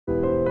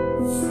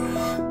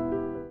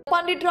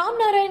పండిట్ రామ్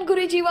నారాయణ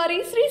గురూజీ వారి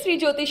శ్రీ శ్రీ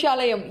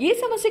జ్యోతిషాలయం ఏ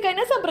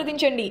సమస్యకైనా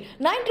సంప్రదించండి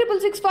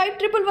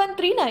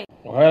 9665611339.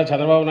 ఒకవేళ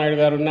చంద్రబాబు నాయుడు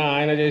గారు ఉన్నా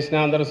ఆయన చేసినా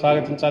అందరూ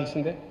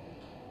స్వాగతించాల్సిందే,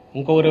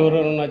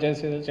 ఇంకొకరెవరున్నా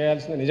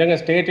చేయాల్సిందే. నిజంగా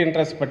స్టేట్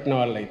ఇంట్రెస్ట్ పట్టిన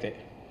వాళ్ళైతే,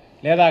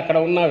 లేదా అక్కడ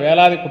ఉన్న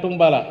వేలాది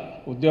కుటుంబాల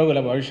ఉద్యోగుల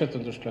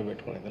భవిష్యత్తును దృష్టిలో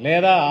పెట్టుకునేది,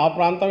 లేదా ఆ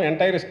ప్రాంతం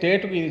ఎంటైర్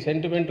స్టేట్కు ఇది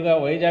సెంటిమెంట్గా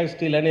వైజాగ్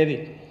స్టీల్ అనేది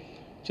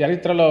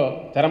చరిత్రలో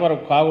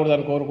తెరమరుగు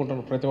కాకూడదని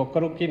కోరుకుంటున్న ప్రతి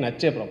ఒక్కరికి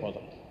నచ్చే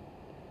ప్రపోజల్,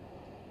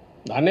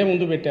 దాన్నే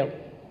ముందు పెట్టాం.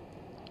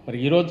 మరి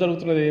ఈరోజు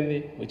జరుగుతున్నది ఏంది?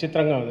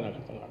 విచిత్రంగా ఉంది నాకు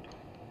అర్థం కావట్లేదు.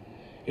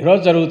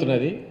 ఈరోజు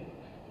జరుగుతున్నది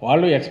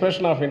వాళ్ళు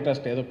ఎక్స్ప్రెషన్ ఆఫ్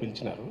ఇంట్రెస్ట్ ఏదో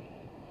పిలిచినారు,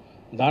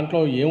 దాంట్లో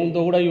ఏముందో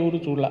కూడా ఎవరు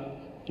చూడలా.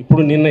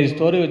 ఇప్పుడు నిన్న ఈ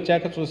స్టోరీ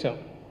వచ్చాక చూసాం,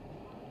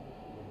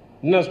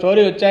 నిన్న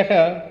స్టోరీ వచ్చాక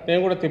నేను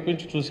కూడా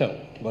తెప్పించి చూసాం.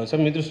 బహుశా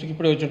మీ దృష్టికి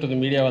ఇప్పుడే వచ్చి ఉంటుంది,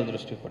 మీడియా వాళ్ళ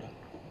దృష్టికి కూడా.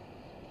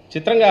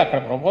 చిత్రంగా అక్కడ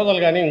ప్రపోజల్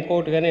కానీ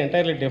ఇంకొకటి కానీ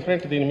ఎంటైర్లీ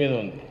డిఫరెంట్ దీని మీద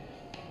ఉంది.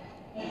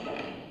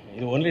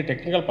 ఇది ఓన్లీ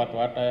టెక్నికల్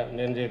పార్ట్,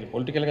 నేను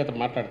పొలిటికల్గా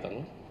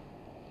మాట్లాడతాను.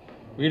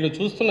 వీళ్ళు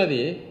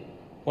చూస్తున్నది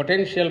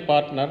potential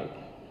partner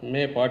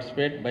May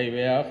participate by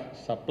way of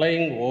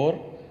supplying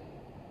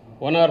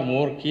one or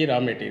more key raw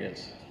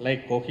materials like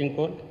coking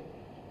coal,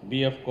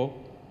 BF coke,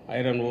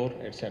 iron ore,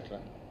 etc.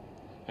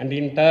 and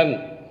in turn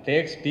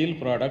take steel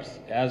products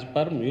as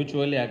per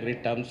mutually agreed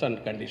terms and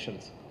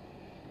conditions.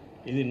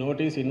 ఇది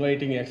notice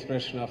inviting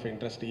expression of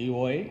interest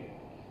EOI.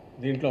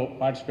 దీంట్లో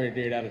participate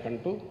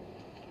చేయడానికంటూ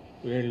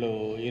వీళ్ళు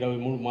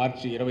 23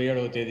 మార్చి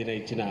 27వ తేదీన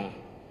ఇచ్చిన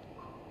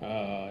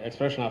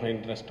expression of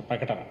interest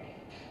ప్రకటన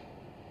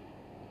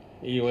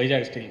ఈ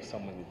వైజాగ్ స్టీల్కి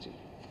సంబంధించి.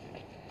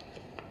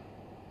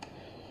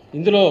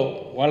 ఇందులో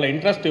వాళ్ళ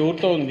ఇంట్రెస్ట్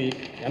ఎవరితో ఉంది,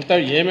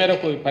 ఏ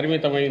మేరకు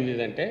పరిమితమైంది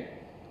అంటే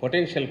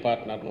పొటెన్షియల్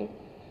పార్ట్నర్ను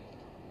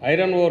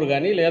ఐరన్ ఓర్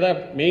కానీ లేదా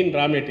మెయిన్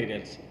రా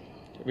మెటీరియల్స్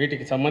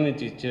వీటికి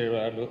సంబంధించి ఇచ్చే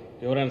వాళ్ళు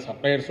ఎవరైనా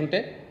సప్లయర్స్ ఉంటే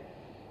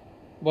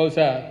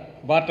బహుశా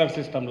బార్టర్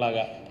సిస్టమ్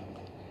లాగా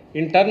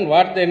in turn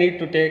what they need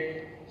to take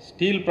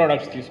steel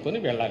products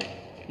తీసుకొని వెళ్ళాలి,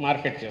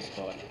 మార్కెట్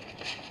చేసుకోవాలి.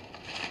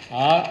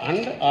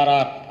 ఆర్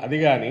అది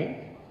కానీ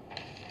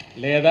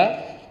లేదా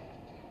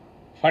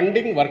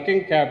funding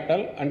working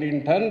capital and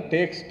in turn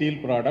take steel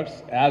products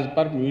as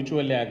per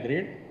mutually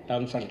agreed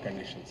terms and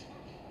conditions.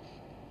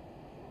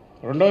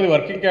 రెండోది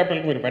వర్కింగ్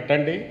క్యాపిటల్కి మీరు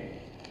పెట్టండి,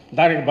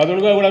 దానికి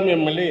బదులుగా కూడా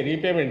మేము మళ్ళీ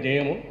రీపేమెంట్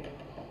చేయము,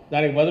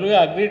 దానికి బదులుగా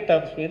అగ్రీడ్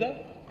టర్మ్స్ మీద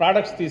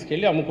ప్రోడక్ట్స్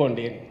తీసుకెళ్ళి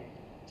అమ్ముకోండి అని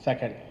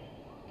సెకండ్.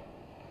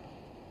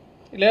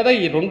 లేదా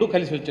ఈ రెండు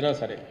కలిసి వచ్చినా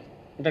సరే,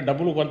 అంటే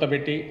డబ్బులు కొంత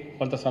పెట్టి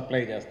కొంత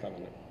సప్లై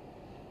చేస్తామని.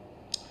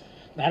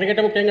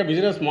 దానికంటే ముఖ్యంగా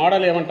బిజినెస్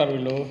మోడల్ ఏమంటారు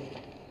వీళ్ళు,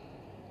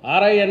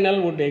 RINL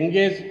would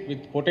engage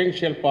with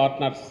potential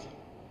partners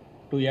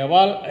to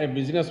evolve a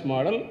business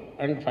model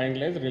and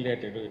finalize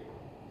related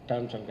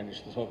terms and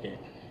conditions. Okay.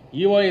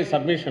 EOI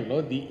submission lo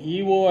the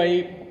EOI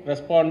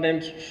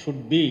respondents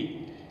should be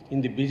in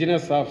the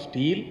business of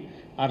steel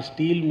or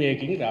steel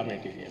making raw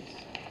materials.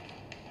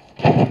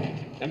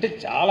 అంటే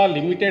చాలా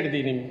limited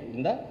దీని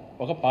మీద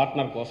ఒక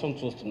partner కోసం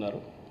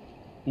చూస్తున్నారు.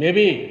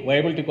 Maybe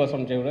viability కోసం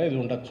కూడా ఇది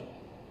ఉండొచ్చు.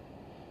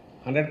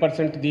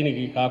 100%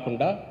 దీనికి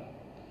కాకుండా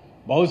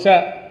బహుశా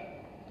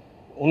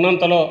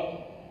ఉన్నంతలో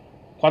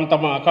కొంత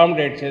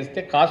అకామిడేట్ చేస్తే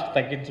కాస్ట్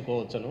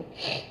తగ్గించుకోవచ్చును,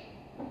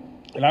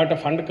 ఇలాంటి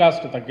ఫండ్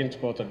కాస్ట్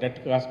తగ్గించుకోవచ్చు, డెట్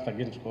కాస్ట్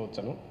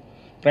తగ్గించుకోవచ్చును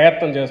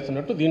ప్రయత్నం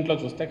చేస్తున్నట్టు దీంట్లో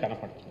చూస్తే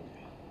కనపడుతుంది.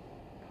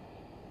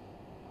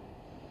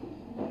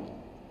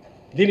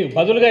 దీనికి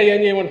బదులుగా ఏం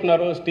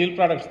చేయమంటున్నారు, steel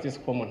products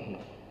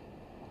తీసుకోమంటున్నారు.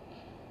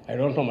 I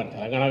don't know, మరి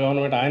తెలంగాణ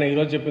గవర్నమెంట్ ఆయన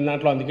ఈరోజు చెప్పిన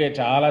దాంట్లో అందుకే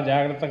చాలా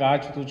జాగ్రత్తగా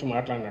ఆచితూచి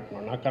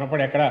మాట్లాడినట్టున్నాడు. నాకు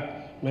కనపడి ఎక్కడ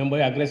మేము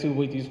పోయి అగ్రెసివ్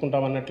పోయి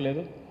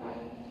తీసుకుంటామన్నట్లేదు.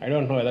 I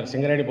don't know whether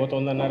Singareni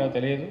పోతుందన్నారో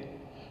తెలియదు.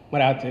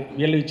 మరి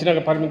వీళ్ళు ఇచ్చిన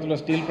పరిమితిలో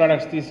స్టీల్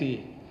ప్రోడక్ట్స్ తీసి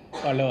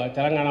వాళ్ళు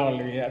తెలంగాణ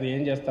వాళ్ళు అది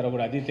ఏం చేస్తారో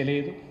కూడా అది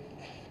తెలియదు.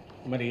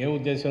 మరి ఏ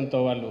ఉద్దేశంతో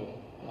వాళ్ళు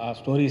ఆ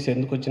స్టోరీస్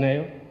ఎందుకు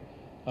వచ్చినాయో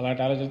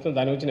అలాంటి ఆలోచిస్తే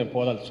దాని గురించి నేను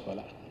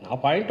పోదలుచుకోవాలి. నా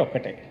పాయింట్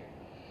ఒక్కటే,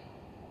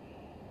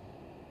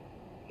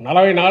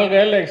 44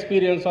 ఏళ్ళ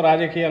ఎక్స్పీరియన్స్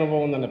రాజకీయ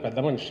అనుభవం ఉందన్న పెద్ద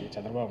మనిషి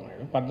చంద్రబాబు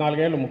నాయుడు,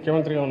 14 ఏళ్ళు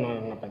ముఖ్యమంత్రిగా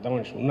ఉన్న పెద్ద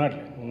మనిషి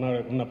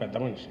ఉన్న పెద్ద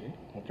మనిషి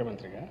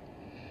ముఖ్యమంత్రిగా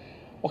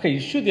ఒక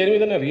ఇష్యూ దేని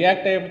మీద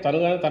రియాక్ట్ అయ్యే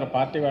తను కానీ తన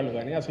పార్టీ వాళ్ళు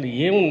కానీ అసలు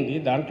ఏముంది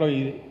దాంట్లో,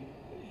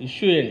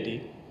 ఇష్యూ ఏంటి,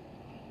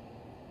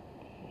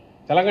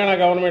 తెలంగాణ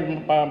గవర్నమెంట్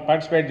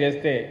పార్టిసిపేట్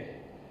చేస్తే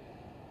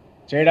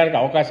చేయడానికి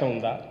అవకాశం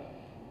ఉందా,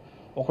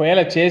 ఒకవేళ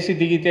చేసి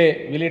దిగితే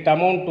will it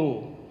amount to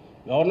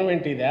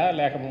government ఇదా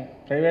లేక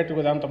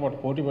ప్రైవేటుకు దాంతోపాటు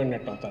పోటీ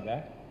పడినట్టు అవుతుందా,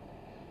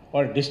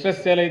 వాడు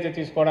డిస్ట్రెస్ సేల్ అయితే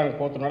తీసుకోవడానికి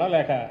పోతున్నాడా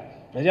లేక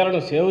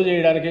ప్రజలను సేవ్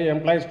చేయడానికి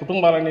ఎంప్లాయీస్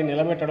కుటుంబాలన్నీ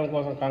నిలబెట్టడం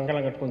కోసం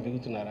కంకణం కట్టుకొని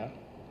దిగుతున్నారా,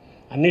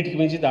 అన్నిటికి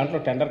మించి దాంట్లో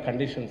టెండర్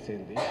కండిషన్స్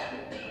ఏంది,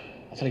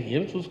 అసలు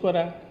ఏం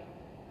చూసుకోరా.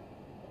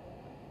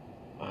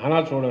 ఆయన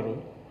చూడరు,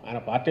 ఆయన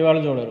పార్టీ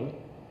వాళ్ళు చూడరు,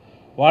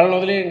 వాళ్ళని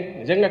వదిలి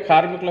నిజంగా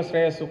కార్మికుల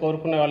శ్రేయస్సు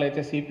కోరుకునే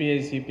వాళ్ళైతే CPI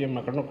CPM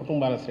అక్కడ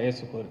కుటుంబాల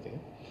శ్రేయస్సు కోరితే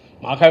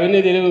మాకు అవన్నీ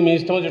తెలియదు, మీ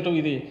ఇష్టం వచ్చేట్టు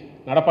ఇది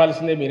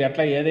నడపాల్సిందే, మీరు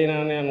ఎట్లా ఏదైనా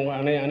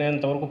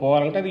అనేంతవరకు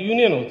పోవాలంటే అది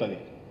యూనియన్ అవుతుంది.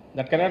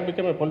 That cannot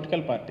become a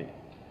political party.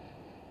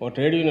 Oh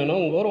trade union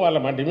ఇంకోరు వాళ్ళ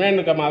మా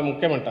డిమాండ్ మా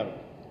ముఖ్యమంటారు,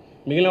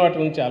 మిగిలిన వాటి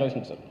గురించి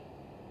ఆలోచించరు.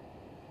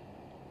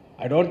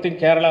 ఐ డోంట్ థింక్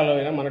కేరళలో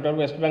అయినా మన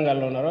వెస్ట్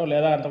బెంగాల్లో ఉన్నారో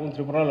లేదా అంతకుముందు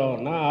త్రిపురలో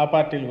ఉన్నా ఆ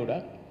పార్టీలు కూడా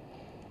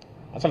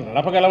అసలు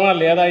నడపగలమా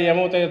లేదా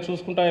ఏమవుతాయో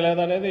చూసుకుంటాయో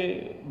లేదా అనేది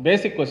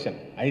బేసిక్ క్వశ్చన్.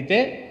 అయితే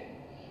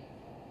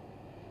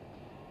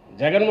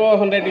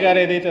జగన్మోహన్ రెడ్డి గారు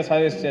ఏదైతే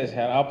సజెస్ట్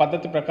చేశారో ఆ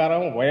పద్ధతి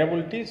ప్రకారం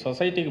వయబిలిటీ,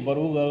 సొసైటీకి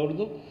బరువు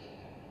కాకూడదు,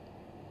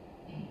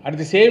 అట్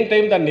ది సేమ్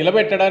టైం దాన్ని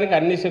నిలబెట్టడానికి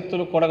అన్ని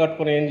శక్తులు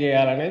కూడగట్టుకుని ఏం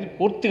చేయాలనేది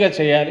పూర్తిగా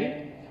చేయాలి.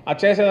 ఆ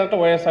చేసేదంటే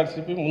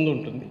వైఎస్ఆర్సీపీ ముందు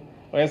ఉంటుంది,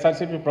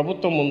 వైఎస్ఆర్సీపీ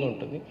ప్రభుత్వం ముందు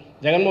ఉంటుంది,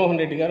 జగన్మోహన్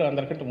రెడ్డి గారు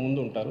అందరికంటే ముందు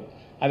ఉంటారు.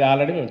 అది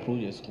ఆల్రెడీ మేము ప్రూవ్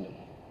చేసుకున్నాం.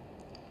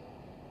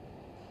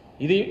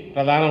 ఇది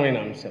ప్రధానమైన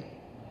అంశం.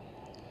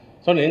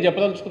 సో నేను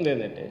చెప్పదలుచుకుంది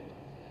ఏంటంటే,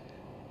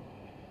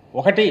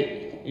 ఒకటి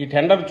ఈ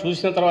టెండర్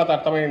చూసిన తర్వాత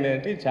అర్థమైంది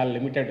ఏంటంటే చాలా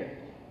లిమిటెడ్,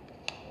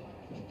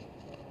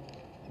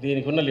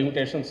 దీనికి ఉన్న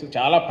లిమిటేషన్స్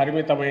చాలా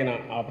పరిమితమైన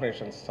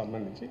ఆపరేషన్స్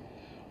సంబంధించి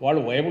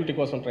వాళ్ళు వయబిలిటీ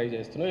కోసం ట్రై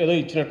చేస్తున్నారు. ఏదో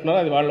ఇచ్చినట్టున్నారు,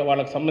 అది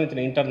వాళ్ళకి సంబంధించిన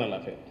ఇంటర్నల్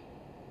అఫేర్.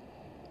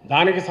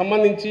 దానికి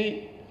సంబంధించి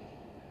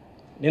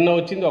నిన్న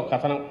వచ్చింది ఒక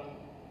కథనం.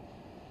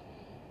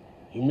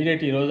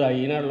 ఇమ్మీడియట్ ఈరోజు ఆ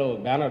ఈనాడులో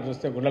బ్యానర్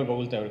చూస్తే గుండెలు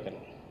పగులుతాయి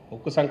ఎవరికైనా.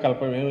 ఉక్కు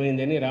సంకల్పం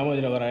ఏమైందని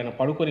రామోజీరావు గారు ఆయన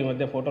పడుకొని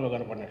మధ్య ఫోటోలు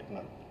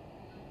కనపడినట్టున్నారు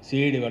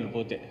సిఐడి వాళ్ళు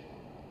పోతే.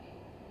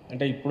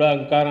 అంటే ఇప్పుడు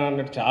ఇంకా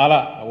అన్నట్టు చాలా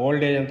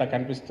ఓల్డ్ ఏజ్ అంతా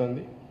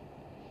కనిపిస్తుంది.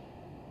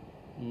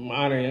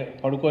 ఆయన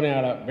పడుకొని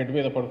ఆడ బెడ్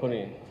మీద పడుకొని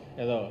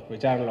ఏదో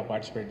విచారణలో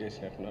పార్టిసిపేట్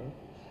చేసినట్టున్నారు.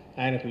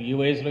 ఆయనకు ఈ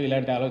వయసులో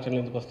ఇలాంటి ఆలోచనలు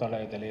ఎందుకు వస్తాడో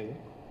తెలియదు.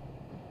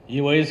 ఈ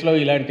వయసులో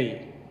ఇలాంటి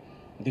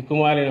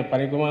దిక్కుమాలిన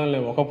పనికిమాలిన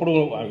ఒకప్పుడు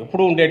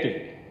ఎప్పుడూ ఉండేటివి,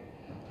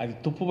 అది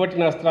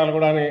తుప్పుపట్టిన అస్త్రాలు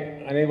కూడా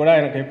అని కూడా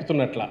ఆయనకు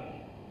ఎక్కుతున్నట్ల.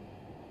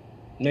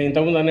 నేను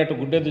ఇంతకుముందు అన్నట్టు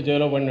గుడ్డెద్దు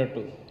జైలో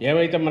పడినట్టు,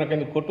 ఏమైతే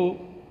మనకెందుకు కొట్టు,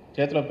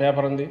 చేతిలో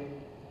పేపర్ ఉంది,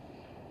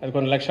 అది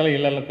కొన్ని లక్షల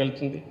ఇళ్లలోకి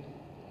వెళ్తుంది,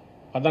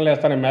 పద్దం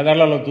లేస్తానే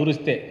మెదళ్లలో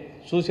దూరిస్తే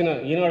చూసిన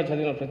ఈనాడు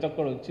చదివిన ప్రతి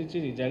ఒక్కడు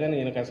వచ్చి జగన్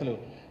ఈయనకు అసలు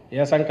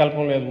ఏ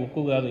సంకల్పం లేదు,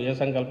 ఉక్కు కాదు, ఏ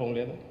సంకల్పం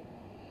లేదు,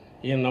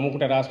 ఈయన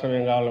నమ్ముకుంటే రాష్ట్రం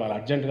ఏం కావాలి, వాళ్ళు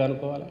అర్జెంటుగా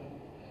అనుకోవాలి,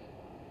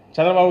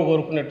 చంద్రబాబు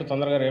కోరుకున్నట్టు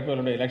తొందరగా రేపు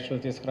ఎల్లుండి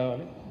ఎలక్షన్లు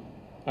తీసుకురావాలి,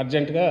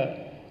 అర్జెంటుగా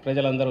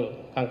ప్రజలందరూ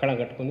కంకణం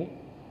కట్టుకుని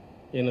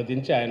ఈయన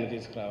దించి ఆయన్ని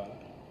తీసుకురావాలి.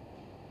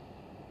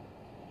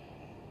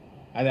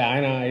 అది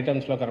ఆయన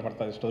ఐటమ్స్లో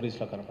కనపడుతుంది,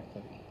 స్టోరీస్లో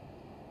కనపడుతుంది.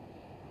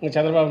 ఇంకా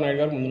చంద్రబాబు నాయుడు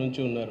గారు ముందు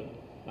నుంచి ఉన్నారు,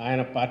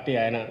 ఆయన పార్టీ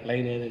ఆయన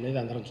లైన్ ఏదనేది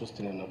అందరం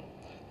చూస్తూనే ఉన్నాం.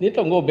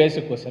 దీంట్లో ఇంకో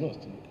బేసిక్ క్వశ్చన్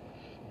వస్తుంది.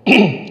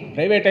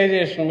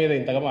 ప్రైవేటైజేషన్ మీద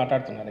ఇంతగా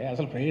మాట్లాడుతున్నారే,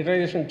 అసలు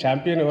ప్రైవేటైజేషన్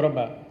ఛాంపియన్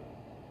ఎవరబ్బా?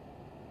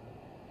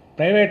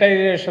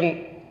 ప్రైవేటైజేషన్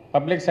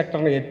పబ్లిక్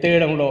సెక్టర్ని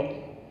ఎత్తేయడంలో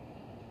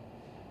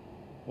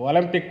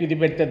ఒలింపిక్ ఇది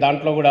పెడితే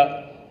దాంట్లో కూడా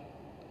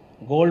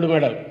గోల్డ్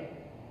మెడల్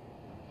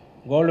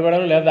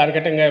లేదా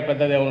దానికంటే ఇంకా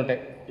పెద్దది ఏమైనా ఉంటాయి,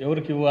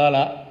 ఎవరికి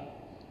ఇవ్వాలా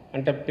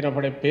అంటే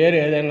పినపడే పేరు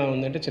ఏదైనా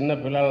ఉందంటే చిన్న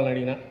పిల్లలను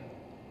అడిగినా,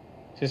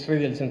 హిస్టరీ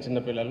తెలిసిన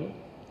చిన్నపిల్లలు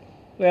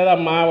లేదా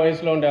మా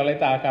వయసులో ఉండే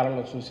వాళ్ళైతే ఆ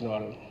కాలంలో చూసిన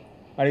వాళ్ళు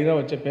అడిగినా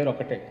వచ్చే పేరు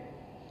ఒకటే,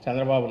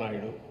 చంద్రబాబు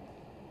నాయుడు.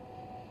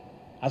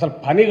 అసలు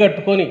పని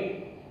కట్టుకొని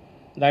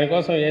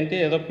దానికోసం ఏంటి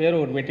ఏదో పేరు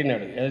ఒకటి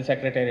పెట్టినాడు, ఏదో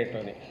సెక్రటేరియట్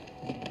అని,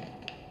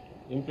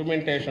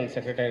 ఇంప్లిమెంటేషన్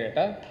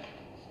సెక్రటేరియటా,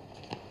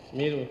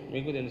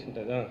 మీకు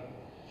తెలిసింటుందా,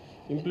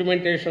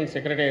 implementation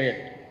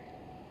secretariat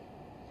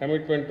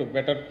commitment to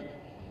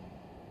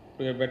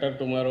better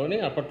tomorrow అని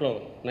అప్పట్లో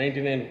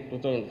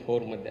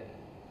 1999-2004 మధ్య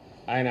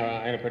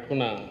ఆయన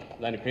పెట్టుకున్న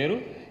దాని పేరు.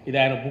 ఇది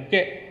ఆయన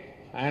బుక్కే,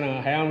 ఆయన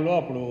హయాంలో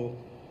అప్పుడు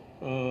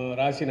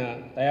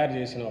తయారు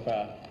చేసిన ఒక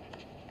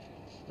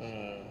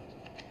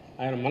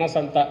ఆయన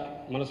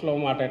మనసులో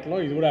మాట ఎట్లో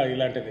ఇది కూడా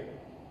ఇలాంటిది,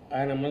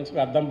 ఆయన మనసుకు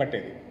అర్థం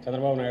పట్టేది.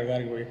 చంద్రబాబు నాయుడు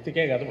గారికి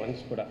వ్యక్తికే కాదు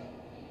మనసు కూడా.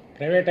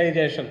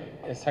 Privatisation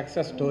A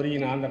success story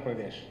in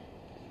Andhra Pradesh,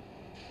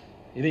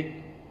 ఇది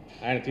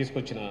ఆయన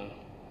తీసుకొచ్చిన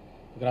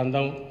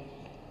గ్రంథం.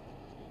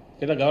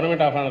 లేదా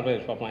గవర్నమెంట్ ఆఫ్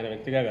ఆంధ్రప్రదేశ్, పాపం ఆయన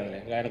వ్యక్తిగా కదలే,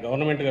 ఆయన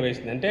గవర్నమెంట్గా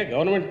వేసింది. అంటే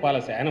గవర్నమెంట్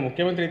పాలసీ, ఆయన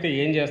ముఖ్యమంత్రి అయితే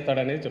ఏం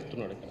చేస్తాడనేది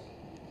చెప్తున్నాడు ఇక్కడ.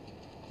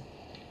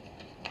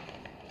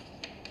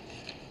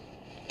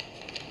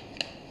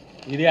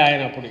 ఇది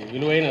ఆయన అప్పుడు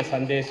విలువైన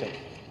సందేశం.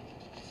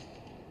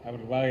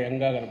 అప్పుడు బాగా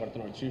యంగ్గా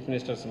కనపడుతున్నాడు. చీఫ్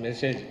మినిస్టర్స్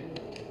మెసేజ్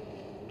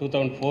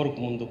 2004కు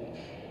ముందు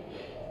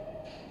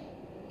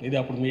ఇది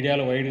అప్పుడు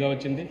మీడియాలో వైడ్గా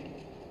వచ్చింది.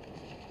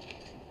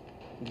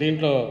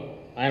 దీంట్లో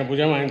ఆయన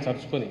భుజం ఆయన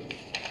సరుచుకొని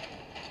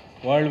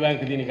వరల్డ్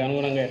బ్యాంక్ దీనికి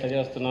అనుగుణంగా ఎట్లా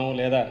చేస్తున్నాము,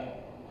 లేదా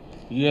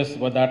యుఎస్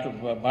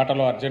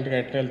బాటలో అర్జెంటుగా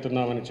ఎట్లా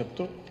వెళ్తున్నామని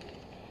చెప్తూ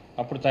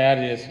అప్పుడు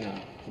తయారు చేసిన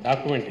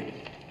డాక్యుమెంట్ ఇది.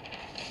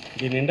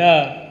 దీని నిండా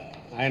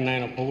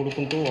ఆయన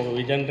పొగుడుకుంటూ ఒక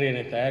విజనరీ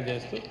అనేది తయారు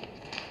చేస్తూ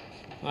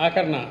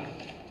ఆఖరణ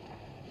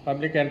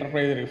public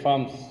enterprise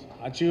reforms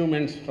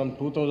achievements from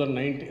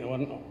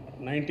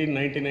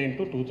 1999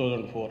 to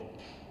 2004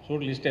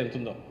 చూడు లిస్ట్ ఎంత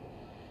ఉందో.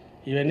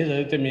 ఇవన్నీ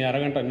చదివితే మీ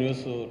అరగంట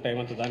న్యూస్ టైం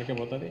అంతా దానికే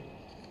పోతుంది.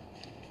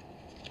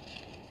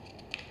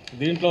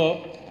 దీంట్లో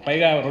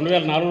పైగా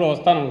 2004లో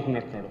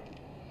వస్తాననుకున్నట్టున్నాడు.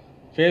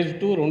 ఫేజ్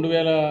 2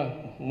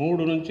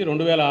 2003 నుంచి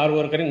 2006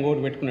 వరకు అని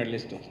ఇంకోటి పెట్టుకున్నాడు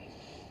లిస్టు.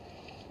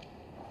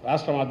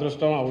 రాష్ట్రం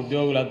అదృష్టం, ఆ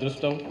ఉద్యోగుల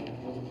అదృష్టం.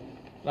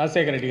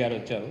 రాజశేఖర రెడ్డి గారు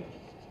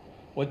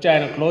వచ్చి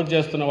ఆయన క్లోజ్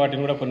చేస్తున్న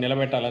వాటిని కూడా కొన్ని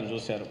నిలబెట్టాలని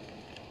చూశారు.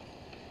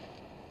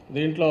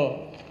 దీంట్లో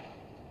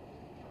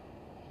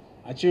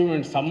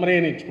అచీవ్మెంట్ సమ్మరీ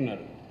అని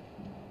ఇచ్చుకున్నారు.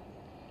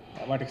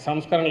 వాటికి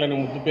సంస్కరణలని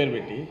ముద్దు పేరు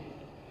పెట్టి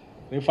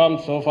రిఫార్మ్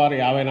సోఫార్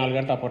 54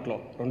 గంటలు అప్పట్లో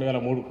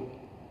 2003కు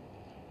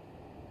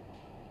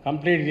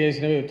కంప్లీట్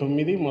చేసినవి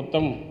 9,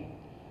 మొత్తం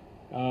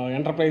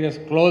ఎంటర్ప్రైజెస్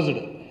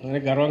క్లోజ్డ్ అని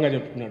గర్వంగా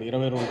చెప్పుకున్నాడు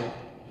 22,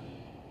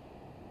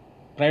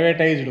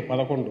 ప్రైవేటైజ్డ్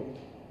 11.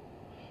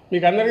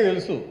 మీకు అందరికీ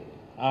తెలుసు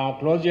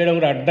క్లోజ్ చేయడం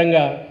కూడా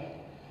అడ్డంగా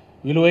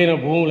విలువైన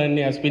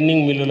భూములన్నీ ఆ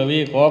స్పిన్నింగ్ మిల్లులవి,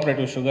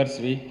 కోఆపరేటివ్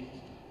షుగర్స్వి,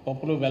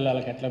 పప్పులు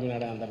బెల్లాలకు ఎట్లా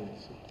వినాడో అందరికీ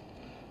తెలుసు.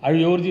 అవి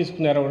ఎవరు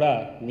తీసుకున్నారో కూడా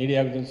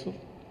మీడియాకు తెలుసు,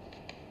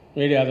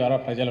 మీడియా ద్వారా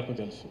ప్రజలకు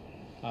తెలుసు.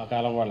 ఆ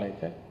కాలం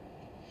వాళ్ళైతే,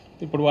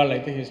 ఇప్పుడు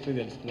వాళ్ళైతే హిస్టరీ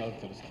తెలుసుకున్నారో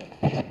తెలుస్తారు.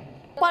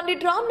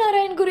 పండిట్ రామ్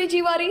నారాయణ గురూజీ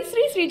వారి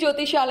శ్రీ శ్రీ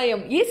జ్యోతిషాలయం.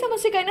 ఏ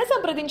సమస్యకైనా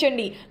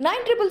సంప్రదించండి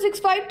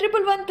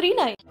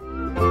 9665111139.